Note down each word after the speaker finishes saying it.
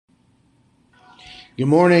Good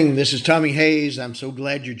morning. This is Tommy Hayes. I'm so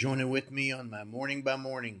glad you're joining with me on my Morning by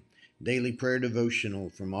Morning daily prayer devotional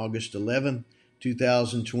from August 11th,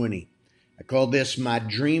 2020. I called this My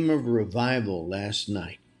Dream of Revival Last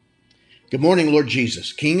Night. Good morning, Lord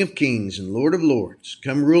Jesus, King of Kings and Lord of Lords.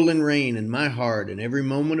 Come rule and reign in my heart and every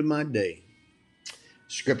moment of my day.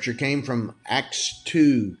 Scripture came from Acts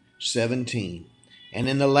 2:17. And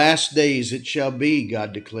in the last days it shall be,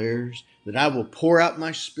 God declares, that I will pour out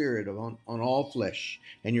my spirit on all flesh,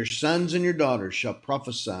 and your sons and your daughters shall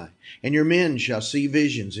prophesy, and your men shall see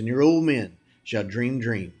visions, and your old men shall dream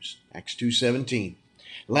dreams. Acts 2:17.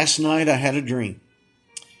 Last night I had a dream.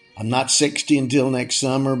 I'm not 60 until next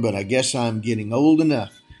summer, but I guess I'm getting old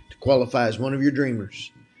enough to qualify as one of your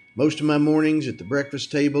dreamers. Most of my mornings at the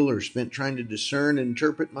breakfast table are spent trying to discern and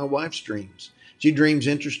interpret my wife's dreams. She dreams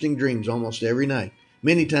interesting dreams almost every night,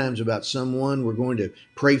 many times about someone we're going to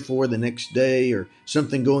pray for the next day, or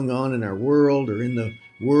something going on in our world or in the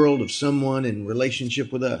world of someone in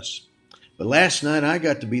relationship with us. But last night I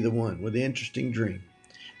got to be the one with the interesting dream.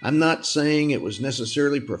 I'm not saying it was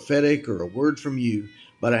necessarily prophetic or a word from you,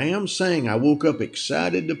 but I am saying I woke up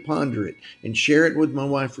excited to ponder it and share it with my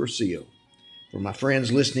wife, Rocio. For my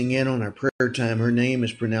friends listening in on our prayer time, her name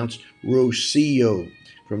is pronounced Rocio,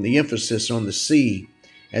 from the emphasis on the C,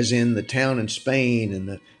 as in the town in Spain, and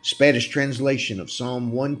the Spanish translation of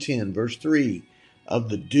Psalm 110, verse 3, of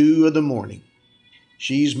the dew of the morning.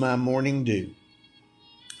 She's my morning dew.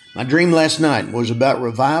 My dream last night was about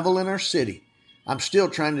revival in our city. I'm still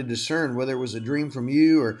trying to discern whether it was a dream from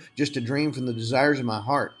you or just a dream from the desires of my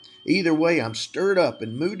heart. Either way, I'm stirred up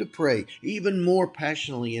and moved to pray even more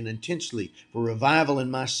passionately and intensely for revival in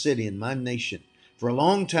my city and my nation. For a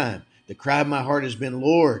long time, the cry of my heart has been,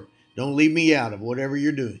 Lord, don't leave me out of whatever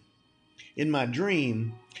you're doing. In my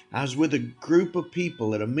dream, I was with a group of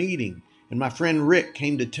people at a meeting, and my friend Rick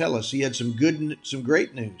came to tell us he had some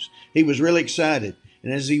great news. He was really excited,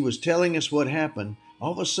 and as he was telling us what happened,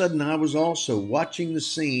 all of a sudden I was also watching the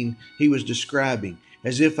scene he was describing,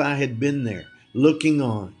 as if I had been there, looking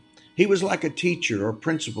on. He was like a teacher or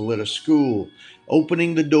principal at a school,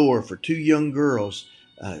 opening the door for two young girls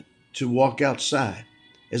to walk outside.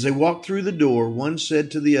 As they walked through the door, one said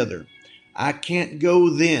to the other, I can't go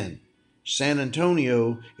then. San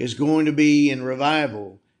Antonio is going to be in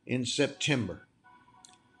revival in September.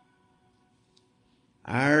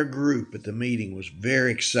 Our group at the meeting was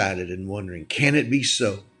very excited and wondering, can it be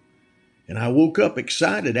so? And I woke up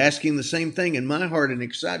excited, asking the same thing in my heart and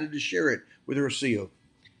excited to share it with Rocio.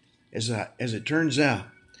 As it turns out,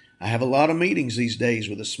 I have a lot of meetings these days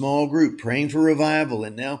with a small group praying for revival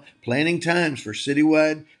and now planning times for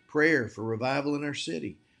citywide prayer for revival in our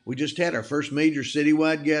city. We just had our first major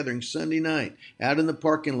citywide gathering Sunday night out in the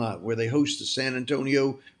parking lot where they host the San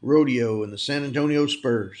Antonio Rodeo and the San Antonio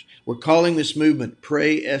Spurs. We're calling this movement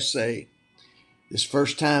Pray SA. This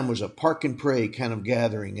first time was a park and pray kind of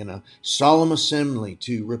gathering and a solemn assembly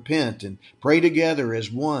to repent and pray together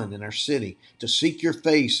as one in our city, to seek your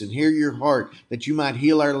face and hear your heart that you might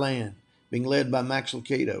heal our land, being led by Max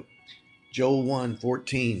Lucado. Joel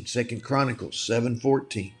 1:14, 2 Chronicles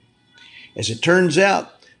 7:14. As it turns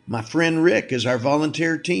out, my friend Rick is our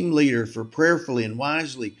volunteer team leader for prayerfully and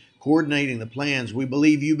wisely coordinating the plans we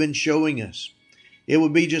believe you've been showing us. It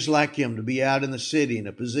would be just like him to be out in the city in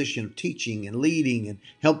a position of teaching and leading and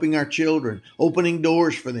helping our children, opening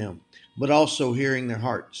doors for them, but also hearing their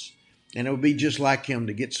hearts. And it would be just like him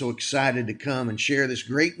to get so excited to come and share this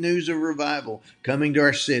great news of revival coming to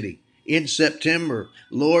our city in September.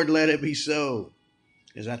 Lord, let it be so.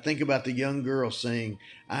 As I think about the young girl saying,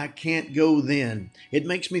 I can't go then, it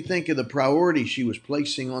makes me think of the priority she was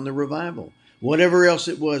placing on the revival. Whatever else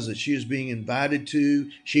it was that she was being invited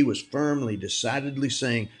to, she was firmly, decidedly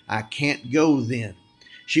saying, I can't go then.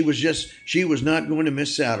 She was not going to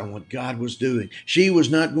miss out on what God was doing. She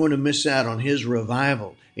was not going to miss out on his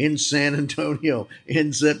revival in San Antonio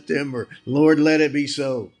in September. Lord, let it be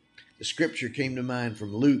so. The scripture came to mind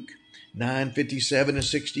from Luke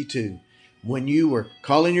 9:57-62. When you were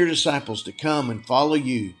calling your disciples to come and follow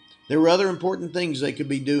you, there were other important things they could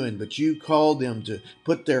be doing, but you called them to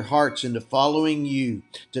put their hearts into following you,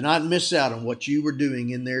 to not miss out on what you were doing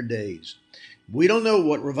in their days. We don't know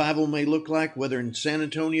what revival may look like, whether in San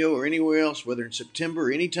Antonio or anywhere else, whether in September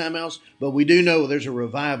or any time else, but we do know there's a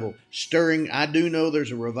revival stirring. I do know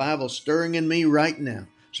there's a revival stirring in me right now.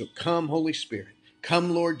 So come, Holy Spirit.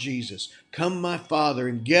 Come, Lord Jesus. Come, my Father,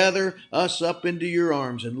 and gather us up into your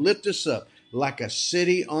arms and lift us up like a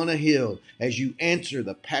city on a hill as you answer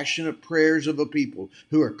the passionate prayers of a people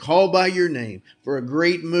who are called by your name for a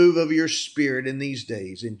great move of your Spirit in these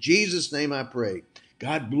days. In Jesus' name I pray.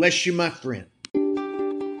 God bless you, my friend.